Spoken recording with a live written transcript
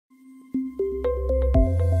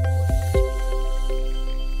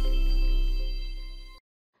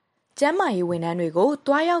ကျမ်းမာရေးဝန်ထမ်းတွေကို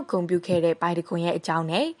တွားရောက်ဂုဏ်ပြုခဲ့တဲ့ပိုင်တခွင်ရဲ့အကြောင်း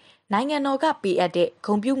နဲ့နိုင်ငံတော်ကပေးအပ်တဲ့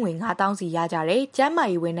ဂုဏ်ပြုငွေ9000စီရကြတဲ့ကျမ်းမာ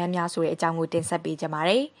ရေးဝန်ထမ်းများဆိုတဲ့အကြောင်းကိုတင်ဆက်ပေးကြပါမ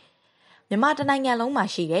ယ်။မြန်မာတနိုင်ငံလုံးမှာ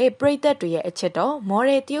ရှိတဲ့ပရိသတ်တွေရဲ့အချစ်တော်မော်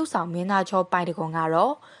ဒယ်တရုတ်ဆောင်မင်းသားချောပိုင်တခွင်က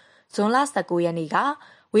တော့ဇွန်လ19ရက်နေ့က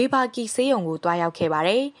ဝေဘာကီဆေးရုံကိုတွားရောက်ခဲ့ပါတ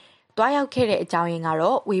ယ်။တွားရောက်ခဲ့တဲ့အကြောင်းရင်းက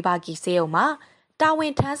တော့ဝေဘာကီဆေးရုံမှာတာဝ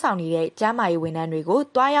န်ထမ်းဆောင်နေတဲ့ကျမ်းမာရေးဝန်ထမ်းတွေကို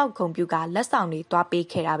တွားရောက်ဂုဏ်ပြုကလက်ဆောင်တွေတွားပေး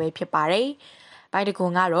ခဲ့တာပဲဖြစ်ပါတယ်။ပိုင်တခွ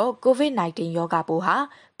န်ကတော့ COVID-19 ရောဂါပိုးဟာ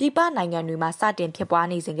ပြည်ပနိုင်ငံတွေမှာစတင်ဖြစ်ပွား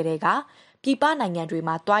နေစဉ်ကတည်းကပြည်ပနိုင်ငံတွေ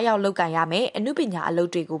မှာတွားရောက်လုပ်ကိုင်ရမယ့်အမှုပညာအလုပ်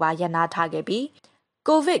တွေကိုပါရပ်နားထားခဲ့ပြီး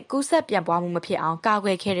ကိုဗစ်ကူးစက်ပြန့်ပွားမှုမဖြစ်အောင်ကာကွ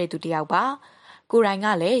ယ်ခဲ့တဲ့သူတစ်ယောက်ပါကိုယ်တိုင်က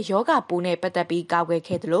လည်းယောဂပိုးနဲ့ပတ်သက်ပြီးကာကွယ်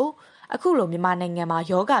ခဲ့သလိုအခုလိုမြန်မာနိုင်ငံမှာ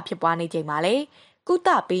ယောဂဖြစ်ပွားနေချိန်မှာလည်းကုသ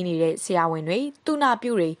ပေးနေတဲ့ဆရာဝန်တွေသူနာ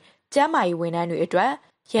ပြုတွေကျန်းမာရေးဝန်ထမ်းတွေအတွက်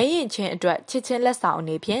ရဲရင်ချင်းအတွက်ချစ်ချင်းလက်ဆောင်အ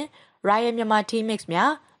နေဖြင့် Royal Myanmar Tea Mix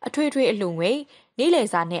များအထွေထွေအလှူငွေနေ့လည်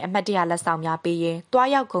စာနဲ့အမှတ်တရလက်ဆောင်များပေးရင်တွား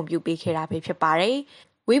ရောက်ဂုဏ်ပြုပေးခဲ့တာပဲဖြစ်ပါတယ်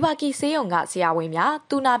။ဝေဘာကီဆေးရုံကဆရာဝန်များ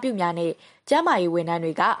သူနာပြုများနဲ့ကျန်းမာရေးဝန်ထမ်း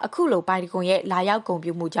တွေကအခုလိုပိုင်တကွန်ရဲ့လာရောက်ဂုဏ်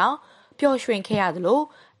ပြုမှုကြောင့်ပျော်ရွှင်ခဲ့ရသလို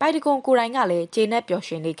ပိုင်တကွန်ကိုယ်တိုင်ကလည်းကျေနပ်ပျော်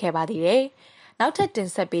ရွှင်နေခဲ့ပါသေးတယ်။နောက်ထပ်တင်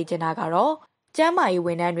ဆက်ပေးချင်တာကတော့ကျန်းမာရေးဝ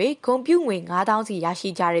န်ထမ်းတွေဂုဏ်ပြုငွေ9000စီရရှိ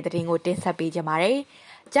ကြတဲ့တဲ့တင်ကိုတင်ဆက်ပေးချင်ပါတယ်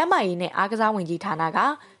။ကျန်းမာရေးနဲ့အားကစားဝန်ကြီးဌာနက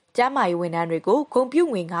ကျန်းမာရေးဝန်ထမ်းတွေကိုဂုဏ်ပြု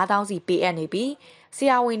ငွေ9000စီပေးအပ်နေပြီးဆ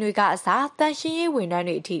ရာဝန်တွေကအစားတန်ရှင်းရေးဝန်ထမ်း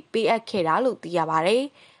တွေအထိပေးအပ်ခဲ့တာလို့သိရပါတယ်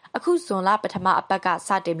။အခုဇွန်လပထမအပတ်ကစ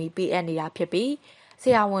တင်ပြီးပေးအပ်နေတာဖြစ်ပြီးဆ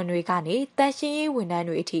ရာဝန်တွေကနေတန်ရှင်းရေးဝန်ထမ်း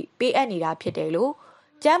တွေအထိပေးအပ်နေတာဖြစ်တယ်လို့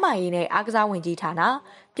ကျန်းမာရေးနဲ့အားကစားဝန်ကြီးဌာန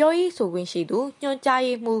ပြောရေးဆိုခွင့်ရှိသူညွှန်ကြား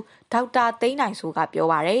ရေးမှူးဒေါက်တာသိန်းနိုင်စိုးကပြော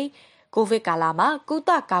ပါတယ်။ကိုဗစ်ကာလမှာကုသ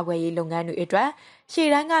ကာကွယ်ရေးလုပ်ငန်းတွေအတွက်ရှေ့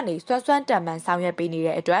တန်းကနေစွမ်းတန်မှန်ဆောင်ရွက်ပေးနေ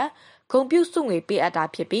တဲ့အတွက်ဂုဏ်ပြုစုငွေပေးအပ်တာ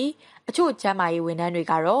ဖြစ်ပြီးအချို့ကျန်းမာရေးဝန်ထမ်းတွေ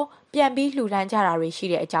ကတော့ပြန်ပြီးလှူဒန်းကြတာတွေရှိ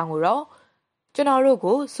တဲ့အကြောင်းကိုတော့ကျွန်တော်တို့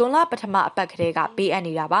ကိုဇွန်လပထမအပတ်ကလေးကပေးအပ်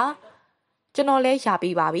နေတာပါကျွန်တော်လည်းရ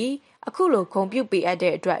ပြီးပါပြီအခုလိုဂုဏ်ပြုပေးအပ်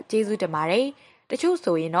တဲ့အတွက်ကျေးဇူးတင်ပါတယ်တချို့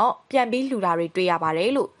ဆိုရင်တော့ပြန်ပြီးလှူတာတွေတွေ့ရပါတ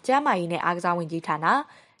ယ်လို့ကျန်းမာရေးနဲ့အားကစားဝန်ကြီးဌာန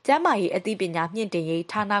ကျန်းမာရေးအသိပညာမြင့်တင်ရေး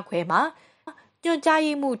ဌာနခွဲမှာညွှန်ကြား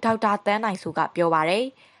ရေးမှူးဒေါက်တာတန်းနိုင်စိုးကပြောပါတယ်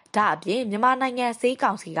ဒါအပြင်မြန်မာနိုင်ငံဆေး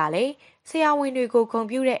ကောင်စီကလည်းဆရာဝန်တွေကိုဂုဏ်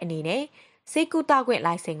ပြုတဲ့အနေနဲ့ဆေးကုသခွင့်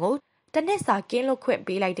လိုင်စင်ကိုတစ်နှစ်စာကင်းလွတ်ခွင့်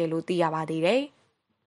ပေးလိုက်တယ်လို့သိရပါသေးတယ်။